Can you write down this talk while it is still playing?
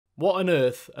What on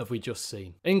earth have we just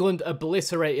seen? England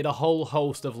obliterated a whole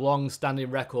host of long-standing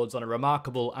records on a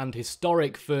remarkable and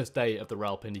historic first day of the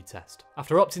Rawalpindi Test.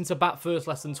 After opting to bat first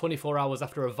less than 24 hours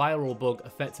after a viral bug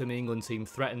affecting the England team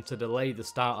threatened to delay the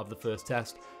start of the first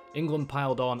test, England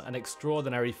piled on an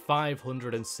extraordinary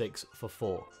 506 for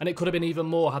 4. And it could have been even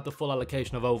more had the full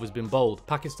allocation of overs been bowled.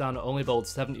 Pakistan only bowled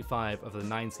 75 of the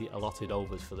 90 allotted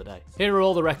overs for the day. Here are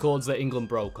all the records that England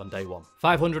broke on day one.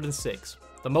 506.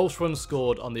 The most runs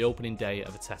scored on the opening day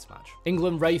of a test match.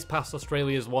 England raced past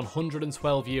Australia's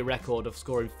 112-year record of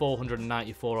scoring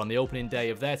 494 on the opening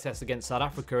day of their test against South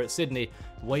Africa at Sydney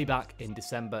way back in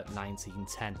December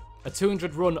 1910. A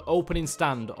 200-run opening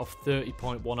stand of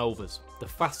 30.1 overs, the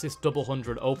fastest double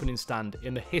 100 opening stand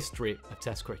in the history of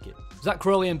Test cricket. Zach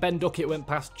Crawley and Ben Duckett went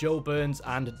past Joe Burns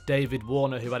and David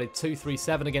Warner, who added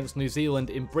 237 against New Zealand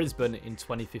in Brisbane in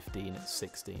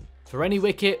 2015-16. For any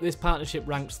wicket, this partnership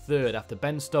ranks third after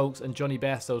Ben Stokes and Johnny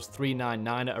Bairstow's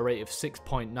 399 at a rate of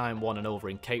 6.91 and over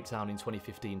in Cape Town in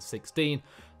 2015-16,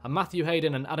 and Matthew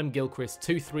Hayden and Adam Gilchrist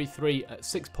 233 at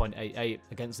 6.88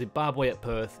 against Zimbabwe at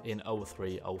Perth in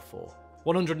 03-04.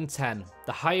 110,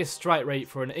 the highest strike rate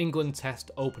for an England Test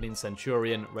opening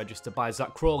centurion registered by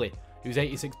Zach Crawley, whose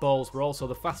 86 balls were also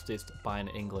the fastest by an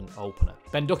England opener.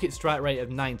 Ben Duckett's strike rate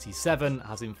of 97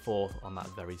 has him fourth on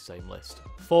that very same list.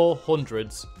 4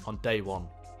 hundreds on day one,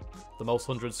 the most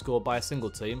hundreds scored by a single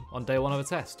team on day one of a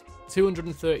test.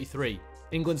 233.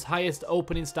 England's highest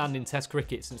opening stand in Test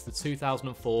cricket since the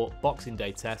 2004 Boxing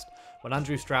Day Test, when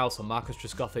Andrew Strauss and Marcus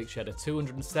Trescothick shared a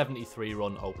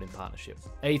 273-run opening partnership.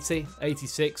 80,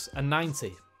 86 and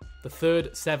 90. The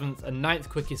 3rd, 7th and 9th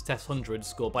quickest Test hundreds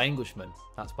scored by Englishmen.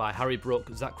 That's by Harry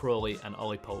Brook, Zach Crawley and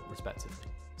Ollie Pope respectively.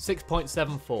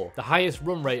 6.74, the highest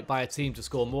run rate by a team to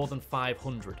score more than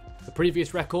 500. The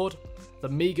previous record, the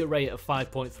meagre rate of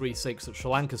 5.36 that Sri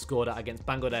Lanka scored at against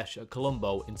Bangladesh at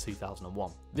Colombo in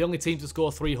 2001. The only team to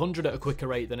score 300 at a quicker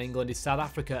rate than England is South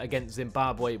Africa against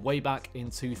Zimbabwe way back in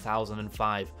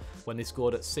 2005, when they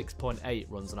scored at 6.8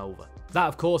 runs and over. That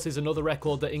of course is another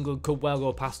record that England could well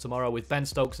go past tomorrow, with Ben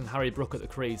Stokes and Harry Brook at the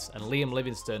crease and Liam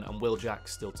Livingstone and Will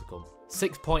Jacks still to come.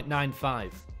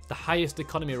 6.95. The highest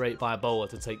economy rate by a bowler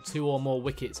to take 2 or more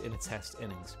wickets in a test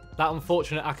innings. That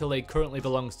unfortunate accolade currently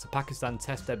belongs to Pakistan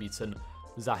Test debutant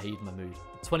Zahid Mahmood.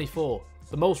 24.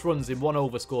 The most runs in one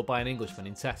over scored by an Englishman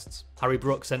in tests. Harry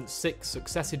Brook sent 6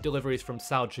 successive deliveries from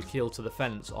Saud Shakil to the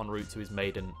fence en route to his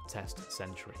maiden test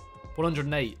century.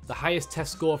 108. The highest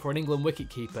test score for an England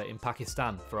wicketkeeper in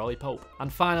Pakistan for Ollie Pope.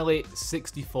 And finally,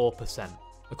 64%.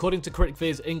 According to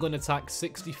CricViz, England attacked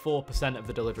 64% of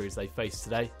the deliveries they faced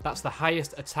today. That's the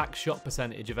highest attack shot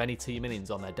percentage of any team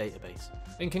innings on their database.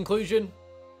 In conclusion,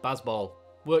 Bazball.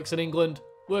 Works in England,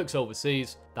 works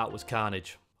overseas. That was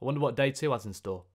carnage. I wonder what day 2 has in store.